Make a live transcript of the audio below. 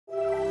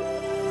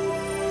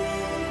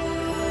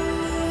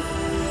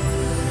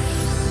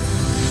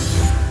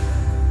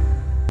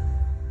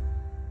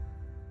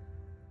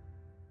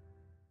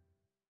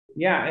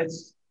yeah, it's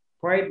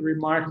quite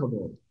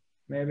remarkable.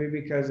 Maybe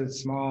because it's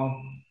small,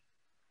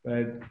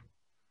 but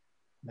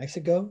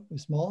Mexico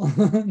is small?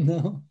 No.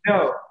 no,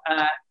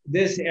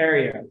 this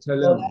area, Oh, that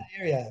Tulum.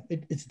 area.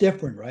 It's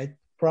different, right?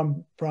 From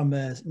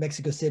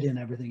Mexico City and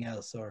everything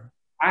else, or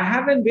I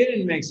haven't been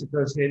in Mexico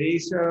City,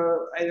 so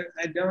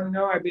I don't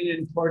know. I've been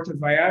in Puerto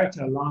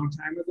Vallarta a long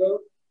time ago.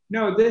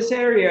 No, this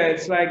area,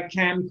 it's like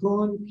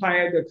Cancun,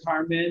 Playa del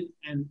Carmen,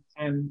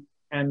 and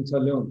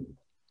Tulum.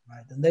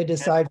 right? And they And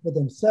decide for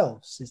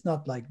themselves. It's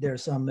not like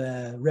there's some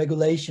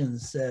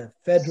regulations,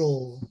 federal.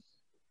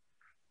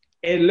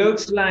 it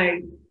looks like,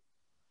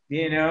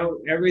 you know,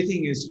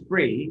 everything is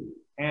free,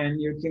 and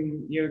you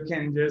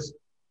can just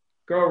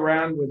go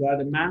around without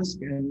a mask,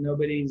 and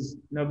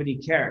nobody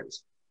cares.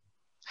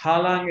 How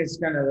long it's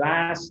gonna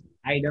last,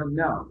 I don't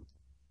know,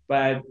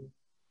 but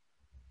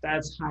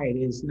that's how it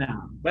is now.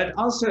 But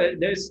also,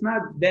 there's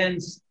not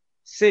dense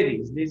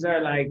cities. These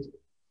are like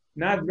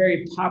not very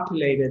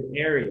populated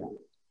area.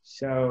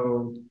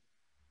 So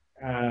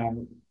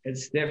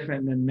it's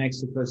different than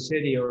Mexico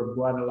City or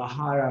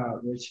Guadalajara,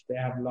 which they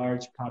have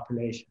large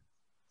population.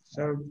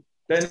 So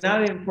they're not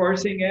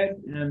enforcing it,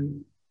 and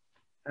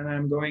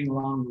I'm going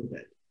along with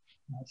it.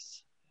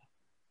 Nice.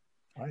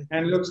 Right.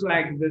 And looks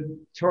like the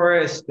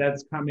tourists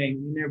that's coming,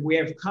 you know, we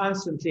have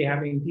constantly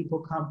having people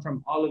come from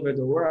all over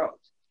the world.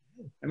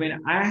 I mean,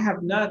 I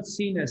have not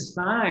seen a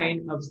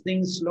sign of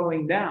things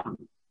slowing down.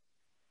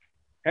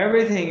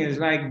 Everything is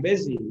like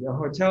busy. The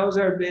hotels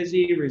are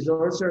busy,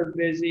 resorts are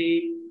busy,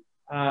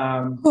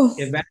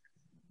 events.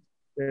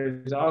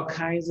 There's all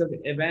kinds of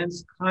events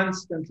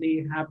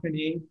constantly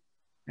happening,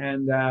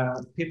 and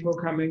people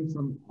coming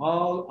from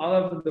all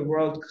over the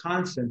world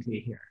constantly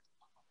here.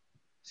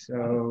 So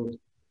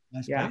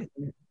Nice yeah,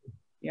 place.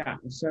 yeah.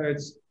 So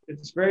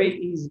it's very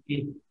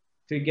easy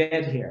to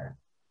get here.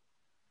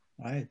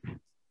 Right.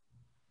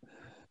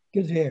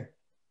 Good to hear.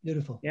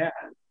 Beautiful. Yeah,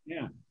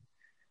 yeah.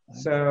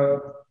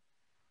 So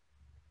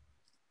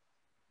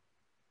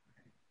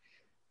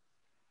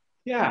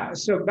yeah,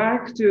 so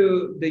back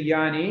to the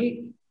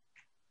Jnani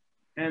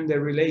and the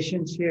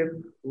relationship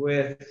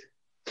with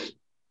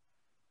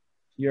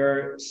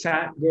your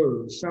Sat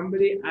Guru.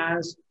 Somebody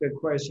asked the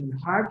question,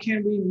 how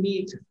can we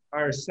meet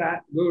our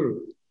Sat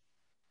Guru?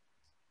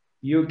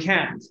 You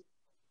can't.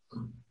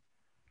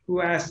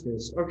 Who asked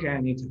this? Okay,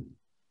 Anita.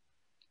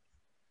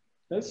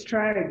 Let's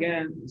try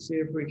again and see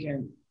if we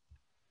can.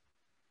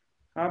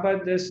 How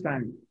about this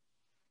time?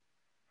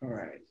 All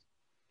right.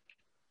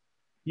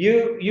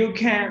 You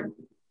can't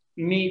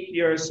meet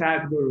your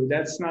Sadguru.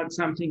 That's not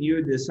something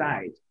you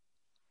decide.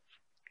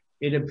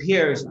 It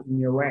appears on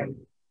your way.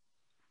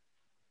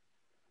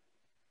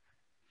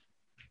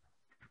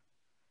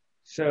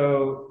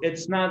 So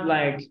it's not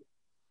like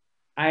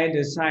I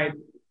decide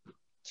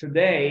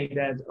today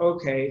that,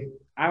 okay,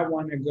 I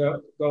want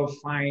to go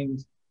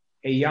find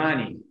a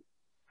Jnani.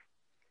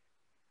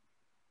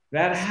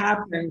 That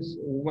happens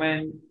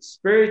when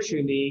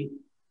spiritually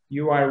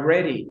you are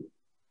ready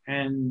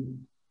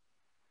and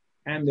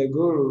the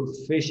guru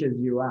fishes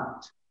you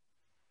out.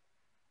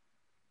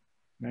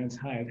 That's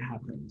how it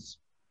happens.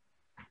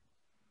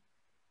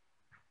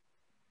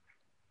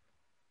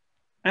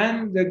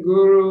 And the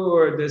guru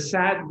or the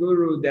Sat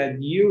Guru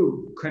that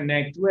you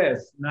connect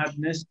with, not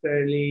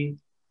necessarily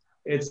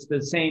it's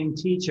the same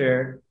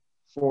teacher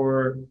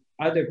for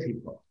other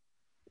people.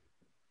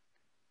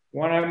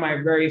 One of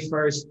my very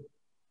first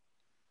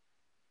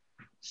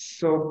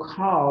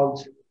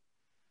so-called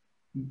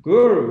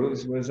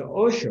gurus was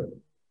Osho.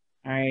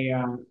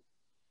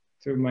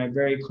 Through my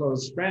very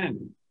close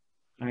friend,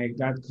 I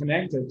got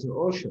connected to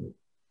Osho.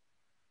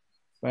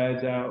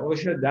 But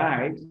Osho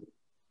died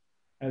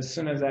as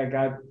soon as I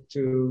got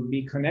to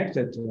be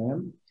connected to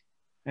him.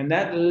 And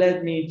that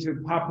led me to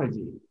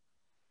Papaji,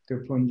 to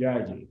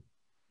Punjaji,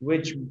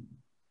 which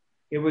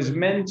it was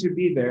meant to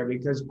be there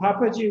because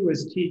Papaji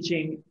was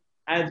teaching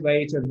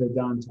Advaita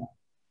Vedanta.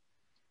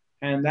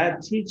 And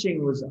that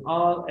teaching was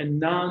all a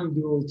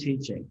non-dual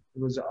teaching.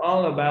 It was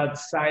all about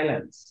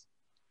silence.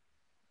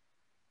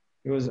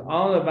 It was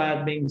all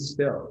about being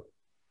still.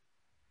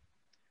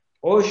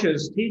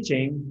 Osho's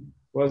teaching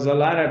was a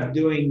lot of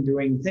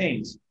doing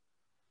things.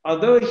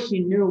 Although he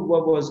knew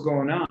what was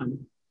going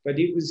on, but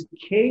he was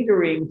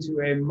catering to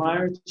a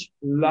much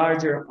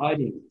larger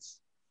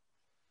audience.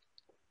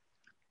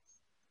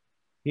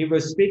 He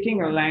was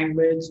speaking a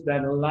language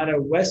that a lot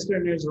of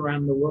Westerners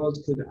around the world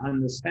could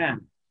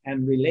understand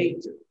and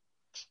relate to.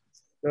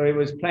 So he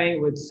was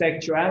playing with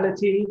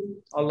sexuality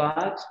a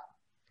lot.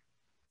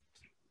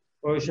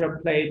 Osho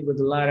played with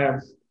a lot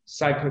of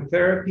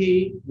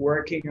psychotherapy,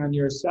 working on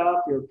yourself,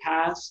 your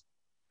past,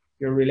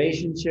 your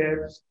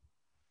relationships.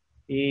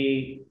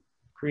 He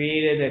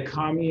created a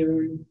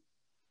commune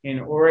in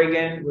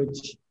Oregon,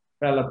 which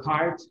fell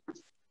apart.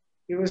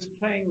 He was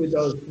playing with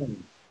those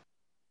things.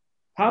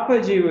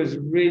 Papaji was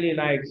really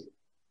like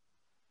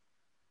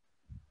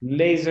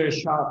laser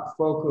sharp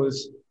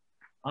focus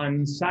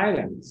on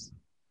silence.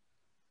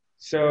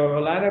 So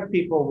a lot of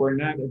people were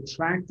not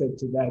attracted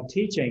to that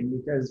teaching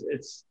because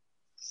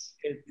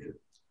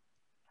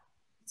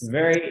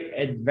very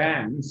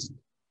advanced,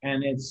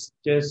 and it's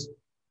just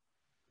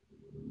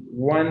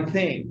one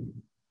thing.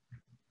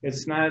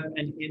 It's not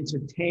an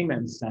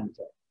entertainment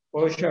center.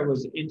 Osho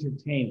was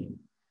entertaining,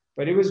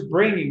 but it was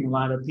bringing a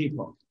lot of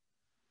people,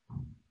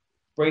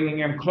 bringing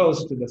them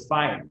close to the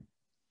fire.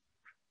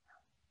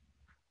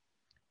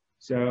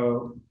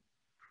 So,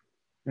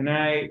 and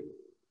I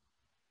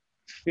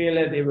feel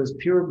that it was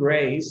pure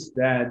grace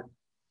that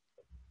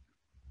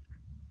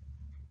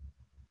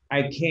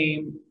I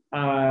came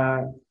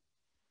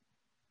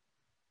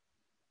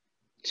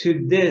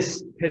to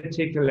this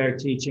particular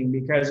teaching,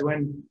 because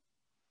when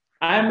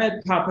I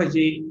met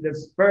Papaji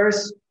the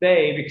first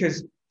day,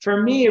 because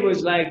for me it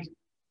was like,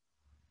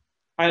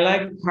 I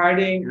like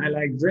partying, I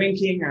like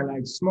drinking, I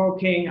like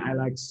smoking, I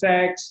like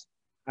sex,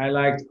 I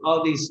liked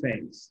all these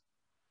things.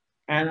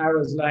 And I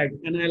was like,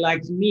 and I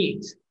liked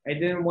meat. I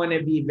didn't want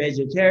to be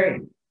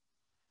vegetarian.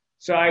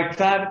 So I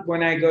thought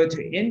when I go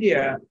to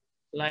India,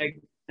 like,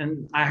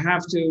 and I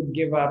have to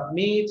give up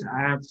meat,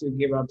 I have to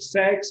give up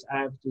sex, I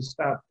have to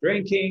stop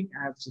drinking,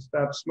 I have to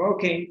stop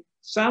smoking.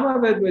 Some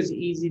of it was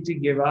easy to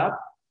give up,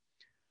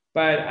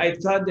 but I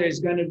thought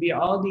there's going to be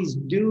all these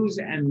do's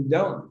and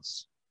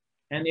don'ts,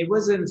 and it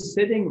wasn't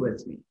sitting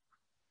with me.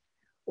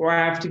 Or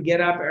I have to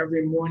get up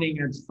every morning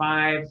at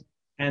 5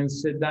 and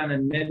sit down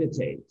and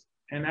meditate.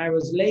 And I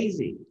was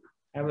lazy.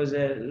 I was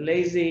a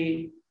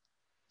lazy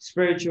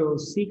spiritual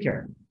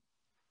seeker.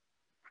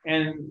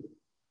 And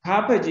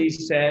Papaji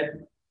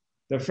said,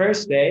 the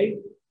first day,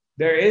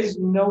 there is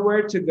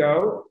nowhere to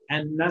go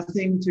and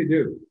nothing to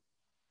do.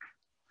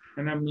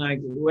 And I'm like,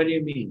 what do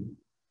you mean?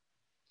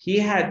 He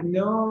had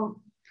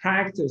no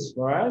practice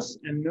for us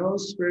and no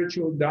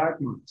spiritual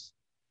dogmas.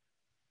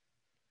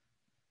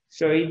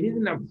 So he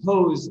didn't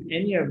oppose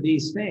any of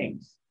these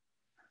things.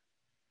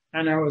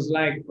 And I was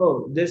like,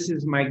 oh, this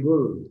is my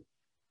guru.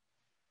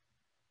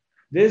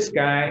 This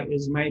guy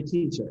is my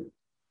teacher.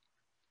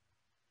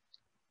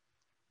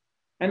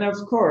 And of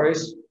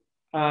course,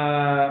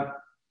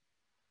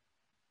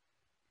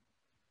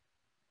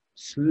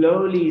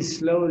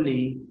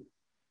 slowly,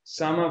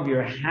 some of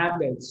your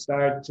habits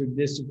start to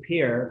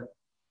disappear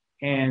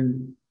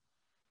and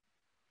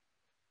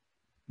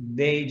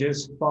they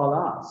just fall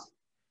off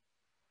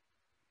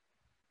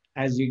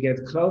as you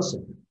get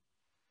closer.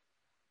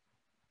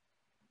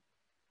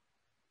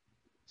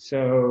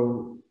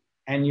 So,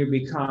 and you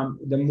become,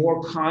 the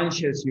more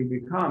conscious you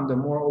become, the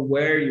more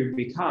aware you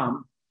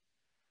become.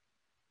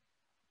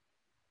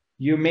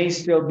 You may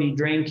still be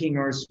drinking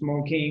or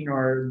smoking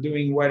or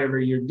doing whatever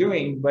you're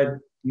doing, but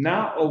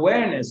now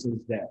awareness is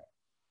there.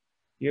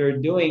 You're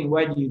doing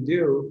what you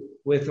do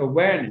with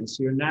awareness.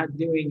 You're not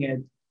doing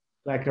it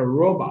like a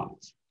robot.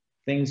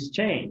 Things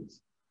change.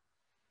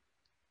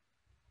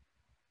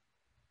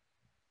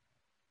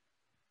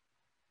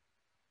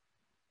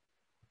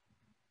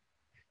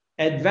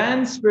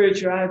 Advanced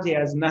spirituality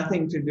has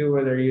nothing to do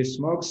whether you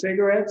smoke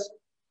cigarettes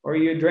or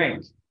you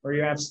drink or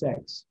you have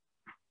sex.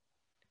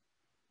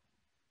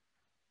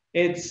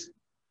 It's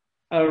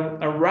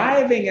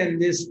arriving in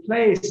this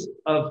place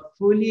of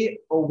fully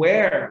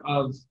aware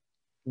of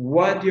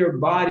what your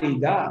body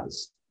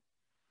does,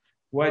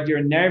 what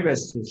your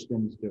nervous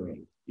system is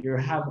doing. You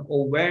have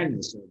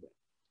awareness of it.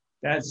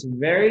 That's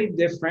very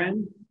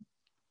different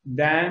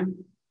than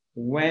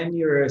when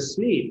you're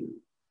asleep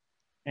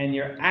and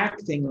you're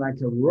acting like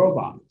a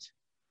robot.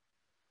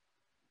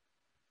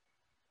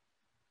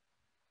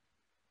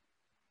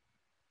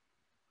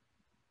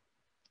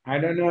 I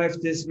don't know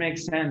if this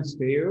makes sense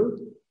to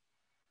you.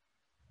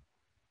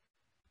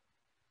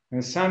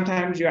 And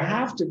sometimes you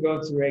have to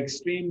go through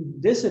extreme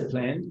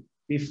discipline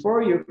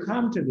before you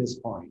come to this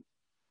point.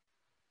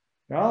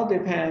 It all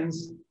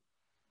depends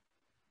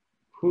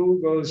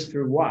who goes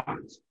through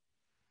what.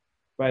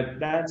 But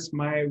that's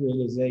my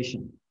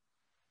realization.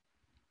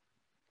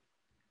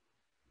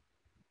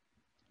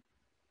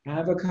 I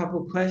have a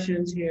couple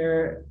questions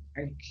here.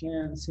 I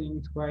can't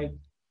seem to quite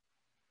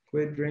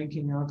quit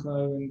drinking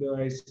alcohol, even though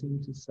I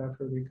seem to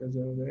suffer because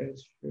of it.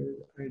 Should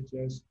I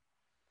just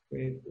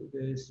quit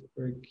this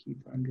or keep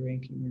on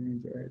drinking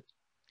and enjoy it?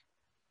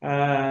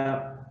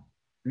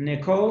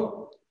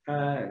 Nicola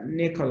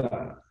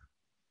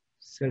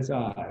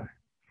Cesar.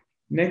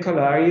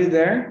 Nicola, are you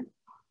there?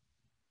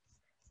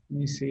 Let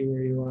me see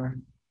where you are.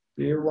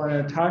 Do you want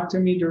to talk to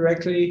me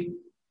directly?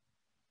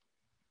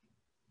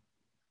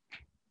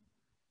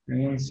 It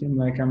doesn't seem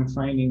like I'm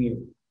finding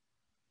you.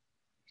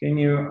 Can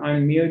you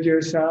unmute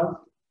yourself?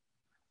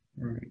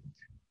 All right.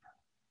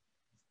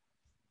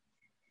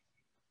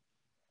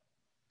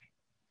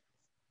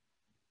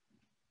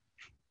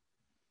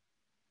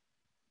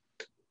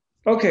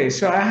 Okay,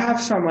 so I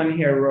have someone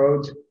here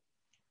wrote,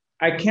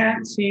 I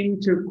can't seem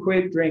to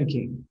quit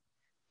drinking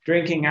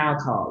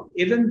alcohol,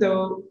 even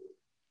though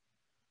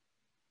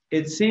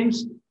it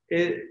seems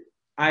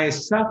I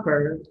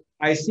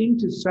seem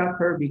to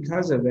suffer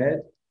because of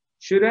it.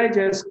 Should I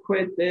just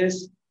quit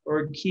this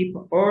or keep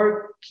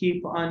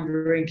on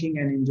drinking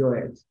and enjoy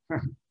it?